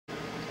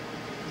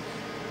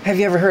Have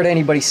you ever heard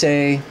anybody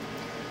say,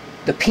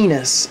 the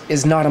penis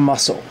is not a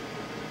muscle?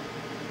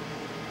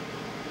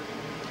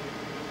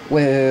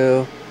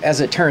 Well, as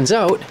it turns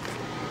out,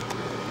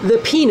 the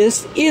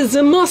penis is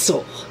a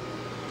muscle.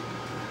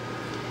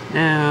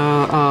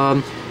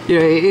 Now,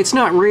 it's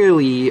not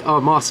really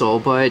a muscle,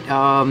 but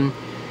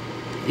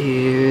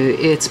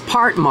it's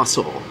part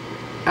muscle.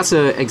 That's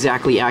an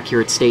exactly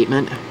accurate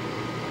statement.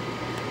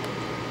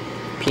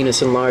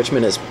 Penis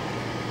enlargement is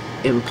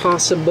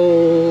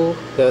impossible.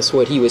 That's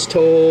what he was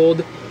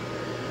told.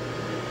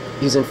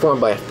 He was informed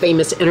by a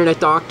famous internet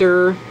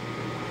doctor.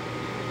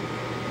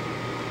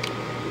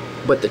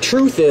 But the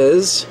truth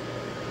is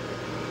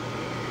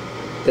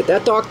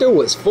that doctor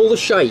was full of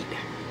shite.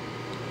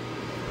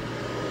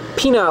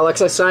 Penile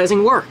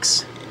exercising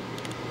works.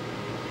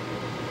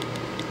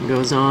 He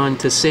goes on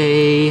to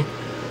say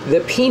the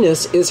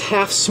penis is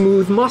half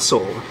smooth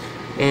muscle.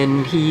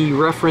 And he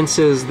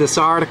references this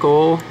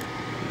article,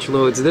 which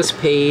loads this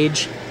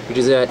page, which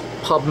is at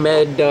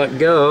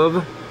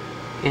pubmed.gov,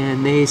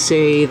 and they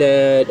say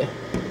that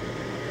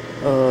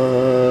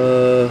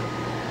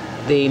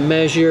they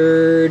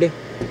measured,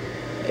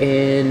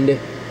 and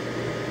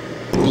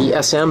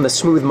the SM, the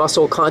smooth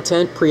muscle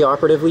content,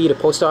 preoperatively to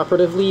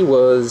postoperatively,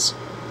 was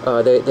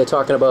they're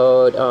talking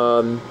about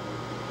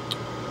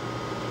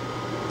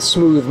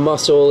smooth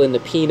muscle in the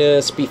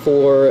penis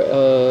before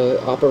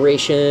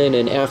operation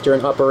and after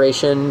an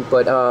operation,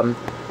 but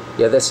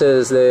yeah, this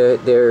is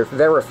they're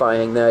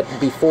verifying that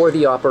before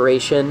the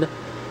operation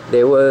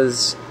there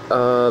was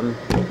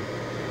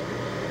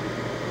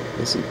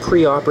let's see,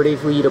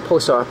 preoperatively to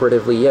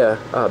postoperatively, yeah,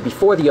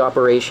 before the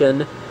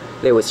operation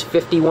there was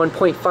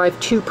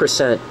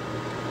 51.52%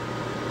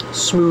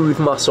 smooth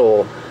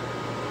muscle.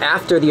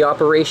 After the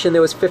operation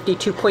there was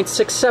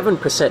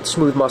 52.67%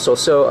 smooth muscle.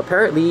 So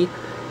apparently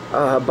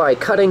by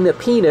cutting the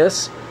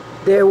penis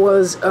there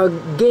was a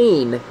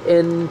gain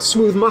in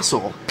smooth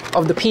muscle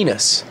of the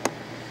penis,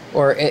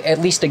 or at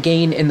least a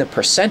gain in the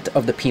percent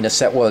of the penis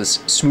that was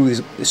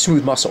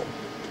smooth muscle.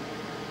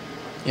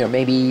 You know,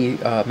 maybe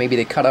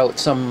they cut out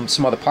some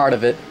other part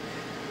of it,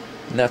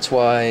 and that's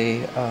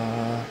why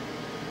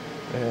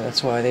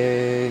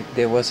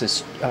there was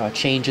this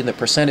change in the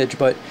percentage.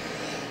 But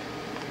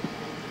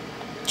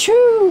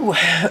choo.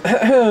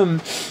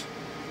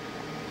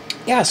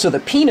 Yeah, so the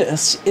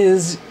penis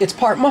it's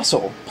part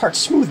muscle, part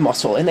smooth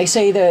muscle, and they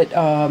say that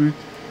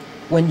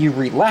when you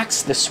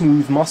relax the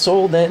smooth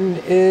muscle, then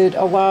it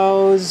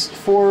allows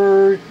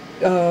for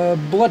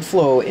blood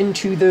flow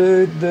into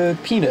the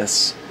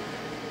penis,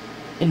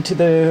 into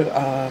the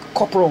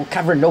corporal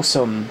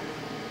cavernosum.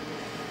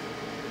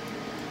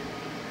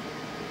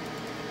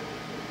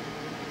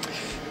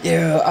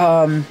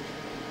 Yeah,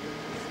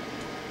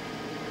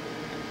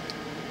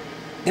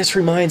 this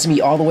reminds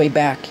me all the way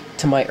back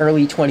to my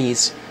early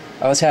 20s.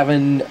 I was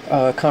having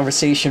a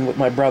conversation with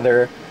my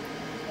brother.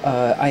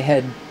 I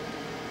had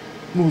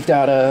moved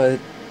out of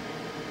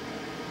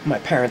my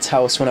parents'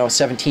 house when I was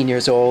 17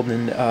 years old,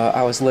 and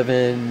I was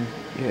living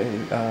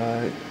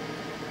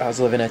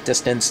at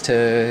distance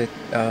to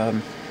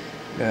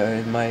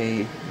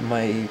my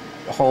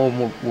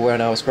home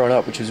when I was growing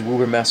up, which was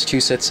Woburn,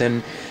 Massachusetts,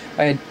 and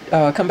I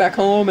had come back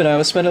home, and I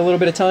was spending a little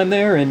bit of time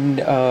there,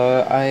 and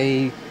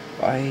I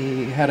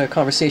had a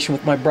conversation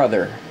with my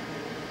brother,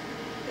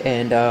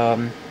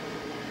 and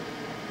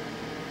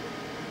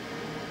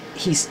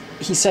he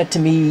said to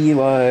me,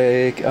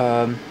 like,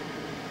 Dan,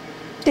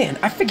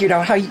 I figured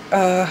out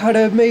how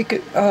to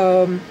make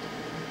I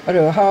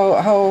don't know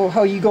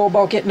how you go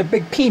about getting a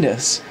big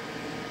penis.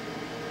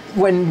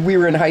 When we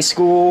were in high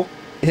school,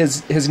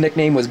 his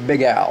nickname was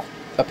Big Al.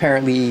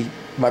 Apparently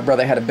my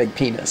brother had a big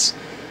penis.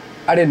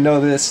 I didn't know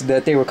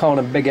that they were calling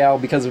him Big Al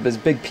because of his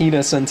big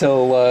penis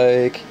until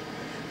like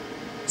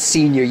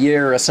senior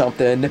year or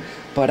something.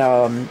 But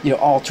you know,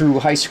 all through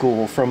high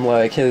school, from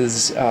like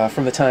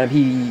from the time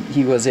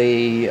he was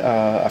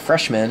a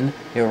freshman,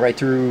 you know, right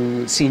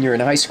through senior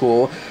in high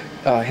school,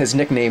 his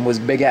nickname was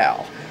Big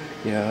Al.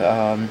 You know,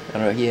 I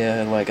don't know, he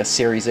had like a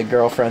series of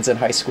girlfriends in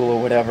high school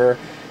or whatever,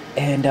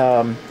 and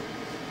I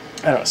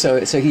don't know. So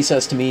he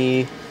says to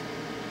me,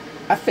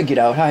 I figured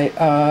out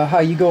how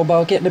you go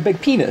about getting a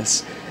big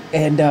penis,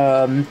 and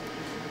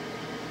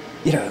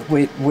you know,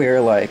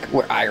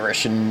 we're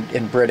Irish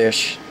and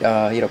British,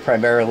 you know,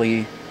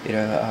 primarily. You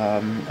know,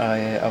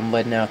 I'm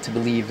led now to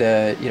believe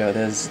that, you know,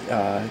 there's you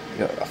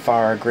know, a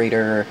far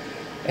greater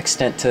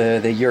extent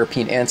to the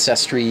European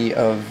ancestry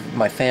of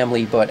my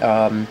family, but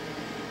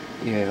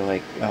you know,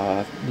 like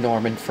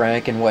Norman,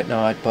 Frank, and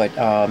whatnot. But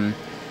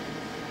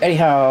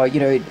anyhow, you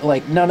know,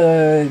 like none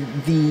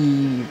of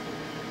the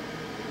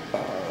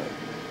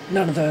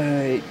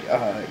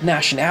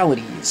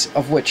nationalities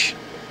of which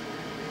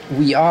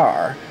we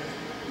are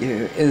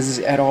is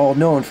at all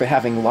known for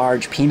having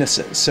large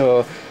penises.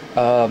 So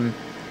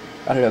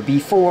I don't know,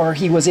 before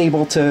he was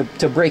able to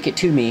break it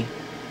to me,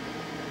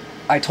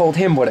 I told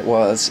him what it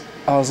was.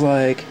 I was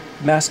like,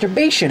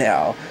 masturbation,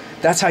 Al.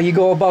 That's how you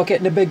go about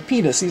getting a big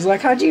penis. He's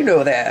like, how'd you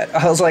know that?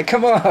 I was like,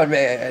 come on,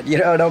 man. You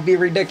know, don't be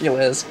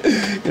ridiculous.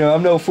 You know,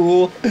 I'm no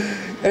fool.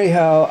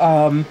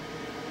 Anyhow,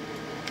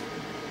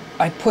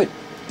 I put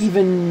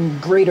even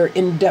greater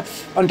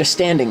in-depth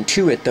understanding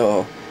to it,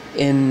 though,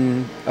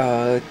 in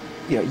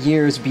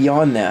years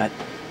beyond that.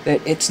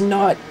 That it's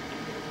not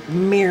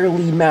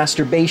merely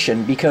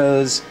masturbation,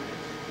 because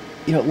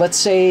let's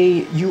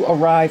say you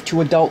arrive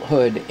to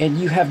adulthood and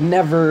you have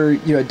never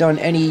done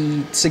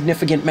any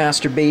significant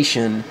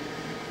masturbation,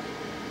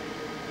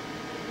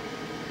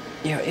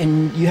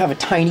 and you have a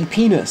tiny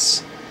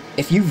penis.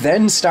 If you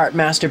then start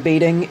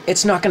masturbating,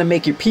 it's not going to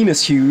make your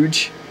penis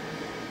huge.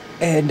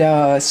 And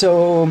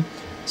so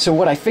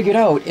what I figured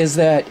out is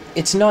that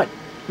it's not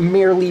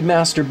merely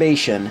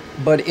masturbation,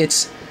 but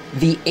it's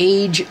the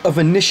age of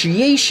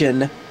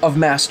initiation of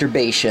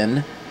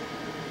masturbation.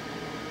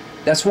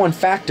 That's one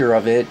factor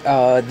of it.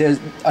 There's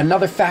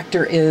another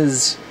factor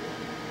is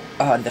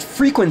the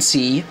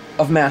frequency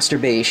of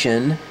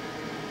masturbation,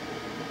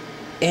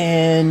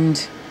 and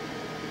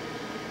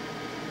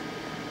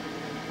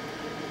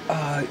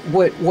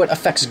what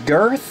affects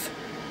girth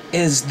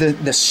is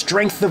the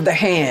strength of the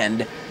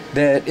hand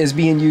that is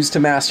being used to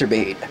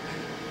masturbate.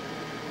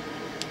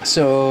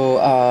 So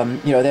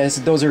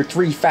those are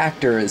three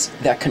factors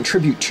that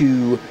contribute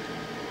to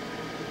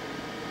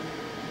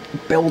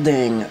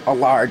building a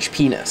large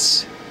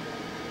penis.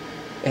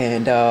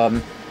 And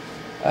I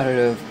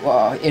don't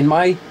know, in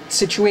my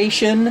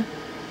situation,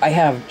 I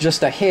have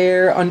just a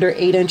hair under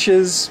 8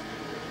 inches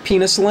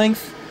penis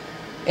length,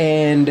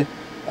 and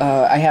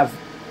I have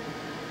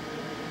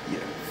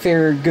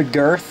fair good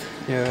girth.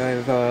 I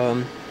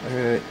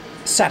have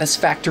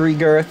satisfactory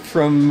girth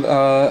from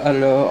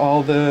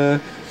all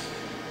the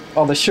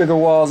sugar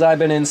walls I've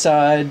been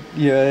inside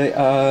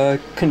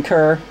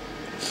concur.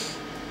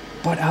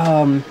 But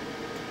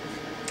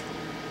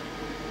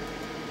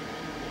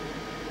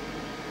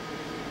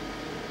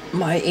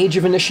my age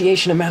of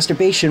initiation of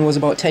masturbation was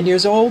about 10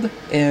 years old,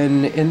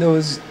 and in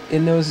those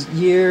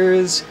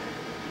years,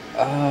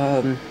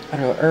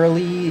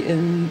 early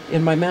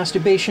in my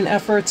masturbation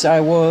efforts, I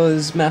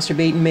was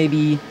masturbating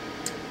maybe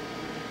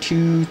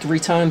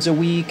 2-3 times a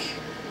week.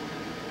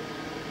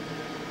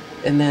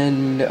 And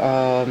then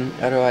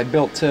I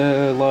built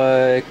to,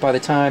 like, by the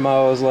time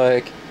I was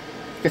like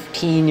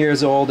 15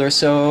 years old or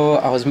so,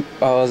 I was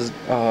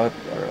for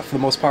the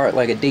most part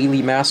like a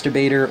daily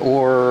masturbator,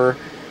 or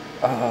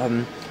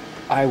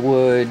I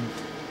would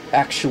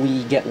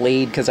actually get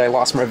laid because I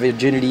lost my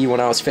virginity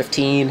when I was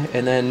 15,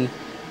 and then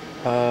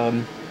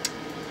I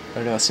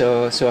don't know.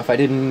 So if I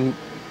didn't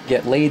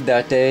get laid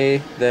that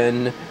day,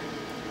 then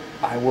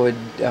I would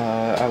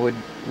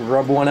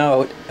rub one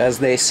out, as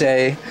they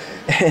say,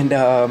 and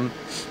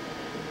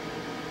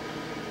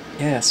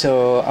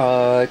So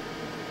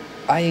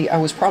I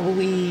was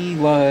probably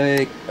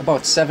like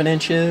about 7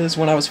 inches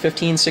when I was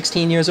 15,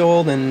 16 years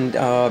old, and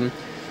I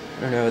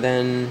don't know.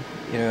 Then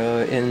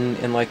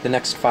in like the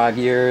next 5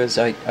 years,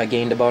 I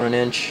gained about an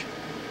inch,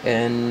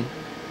 and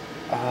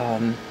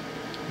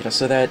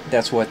so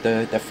that's what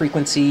the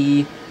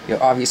frequency.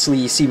 Obviously,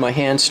 you see my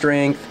hand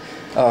strength,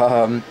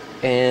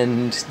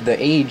 and the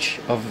age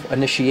of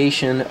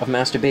initiation of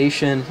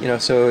masturbation.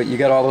 So you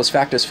got all those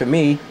factors for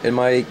me, and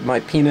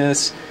my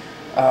penis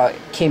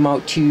came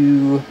out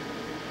to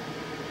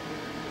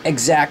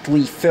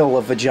exactly fill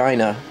a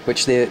vagina,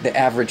 which the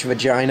average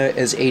vagina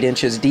is 8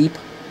 inches deep,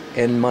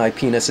 and my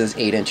penis is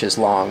 8 inches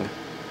long,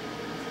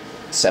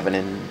 7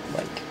 and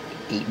like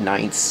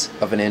 8/9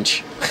 of an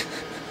inch.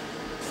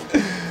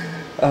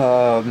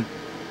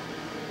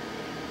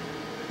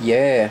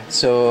 Yeah,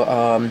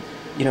 so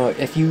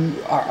if you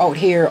are out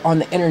here on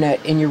the internet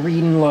and you're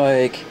reading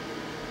like,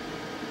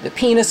 the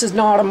penis is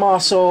not a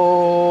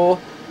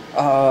muscle,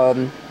 I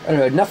don't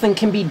know, nothing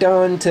can be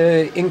done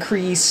to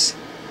increase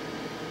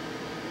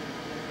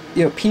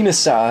penis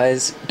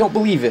size, don't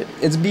believe it.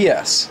 It's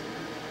BS.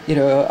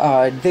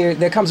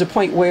 There comes a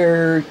point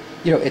where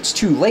it's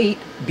too late,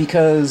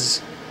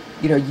 because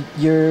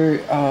your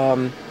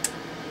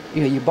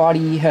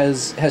body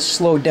has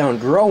slowed down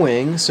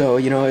growing, so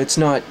it's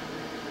not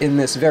in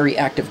this very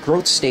active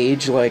growth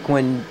stage like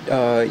when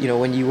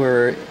when you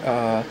were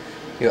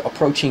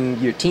approaching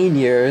your teen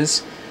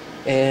years,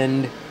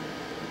 and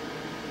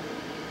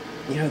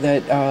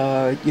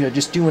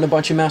just doing a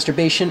bunch of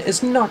masturbation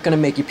is not going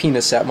to make your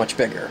penis that much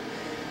bigger.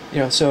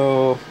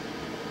 So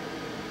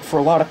for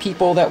a lot of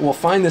people that will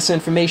find this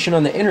information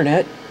on the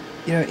internet,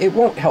 it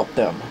won't help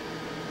them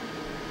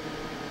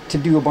to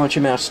do a bunch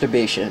of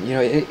masturbation.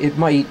 It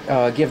might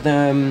give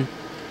them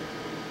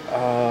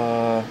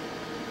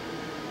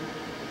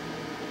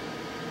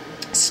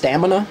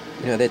stamina,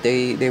 that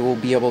they will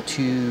be able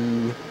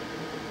to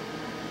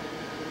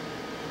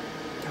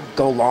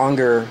go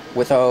longer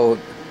without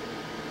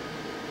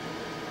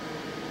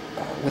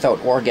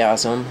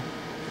orgasm,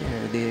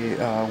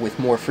 with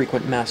more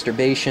frequent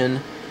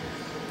masturbation.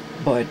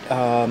 But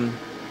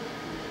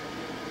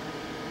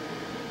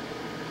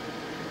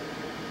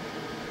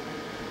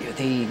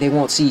they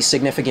won't see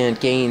significant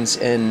gains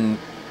in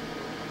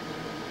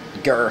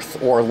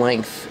girth or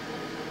length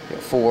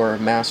for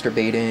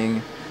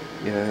masturbating.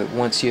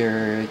 Once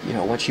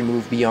you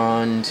move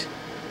beyond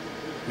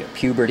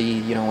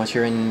puberty, once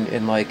you're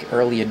in like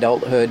early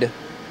adulthood,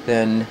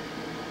 then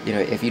You know,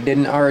 if you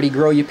didn't already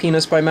grow your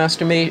penis by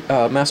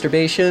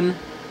masturbation,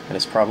 then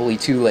it's probably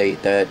too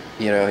late. That,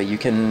 you know, you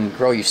can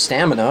grow your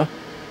stamina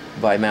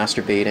by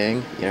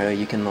masturbating. You know,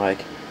 you can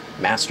like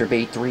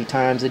masturbate 3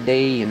 times a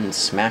day and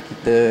smack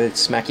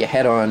your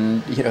head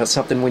on, you know,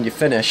 something when you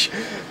finish.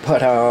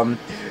 But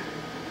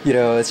you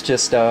know, it's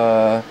just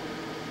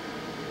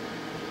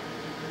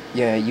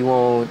yeah, you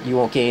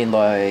won't gain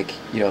like,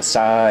 you know,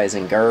 size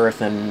and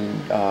girth and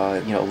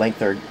you know,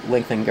 length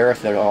and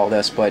girth and all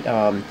this, but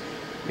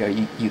you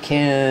know, you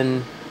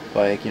can,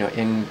 like, you know,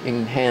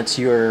 enhance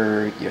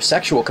your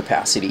sexual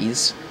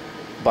capacities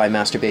by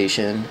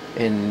masturbation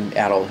in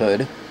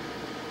adulthood.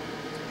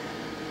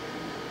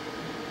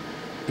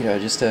 You know,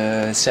 just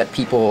to set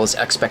people's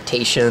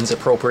expectations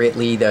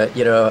appropriately. That,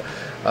 you know,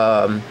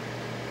 I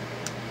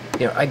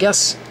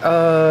guess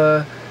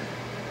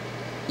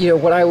you know,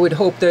 what I would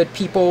hope that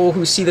people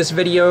who see this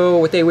video,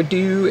 what they would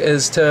do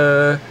is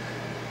to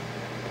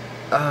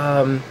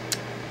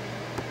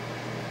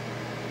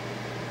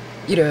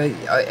you know,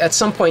 at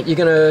some point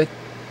you'll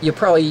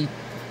probably,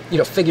 you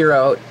know, figure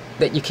out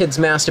that your kid's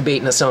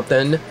masturbating or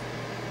something,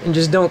 and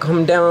just don't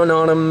come down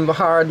on them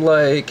hard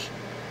like,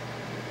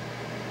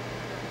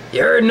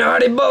 you're a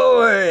naughty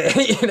boy.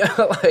 You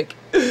know, like,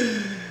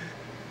 if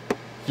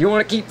you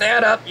want to keep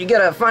that up, you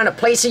gotta find a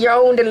place of your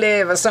own to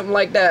live or something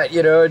like that.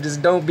 You know,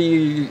 just don't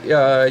be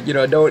you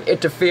know, don't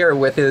interfere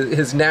with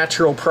his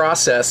natural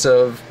process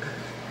of,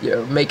 you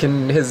know,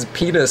 making his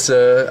penis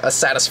a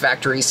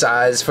satisfactory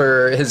size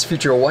for his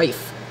future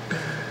wife.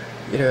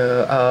 You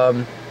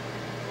know,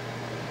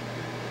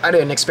 I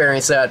didn't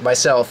experience that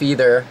myself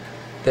either.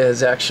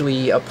 There's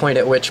actually a point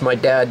at which my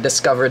dad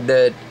discovered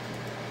that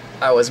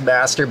I was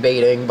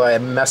masturbating by a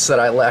mess that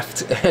I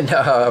left, and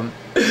I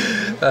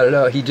don't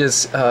know, he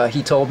just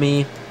he told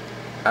me,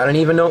 I don't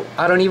even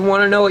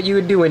want to know what you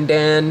were doing,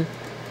 Dan.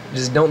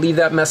 Just don't leave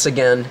that mess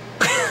again.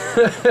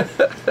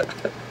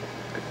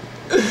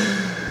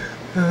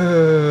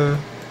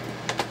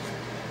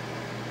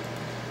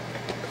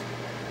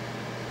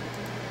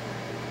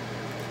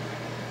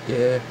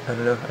 Yeah, I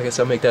don't know. I guess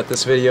I'll make that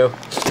this video.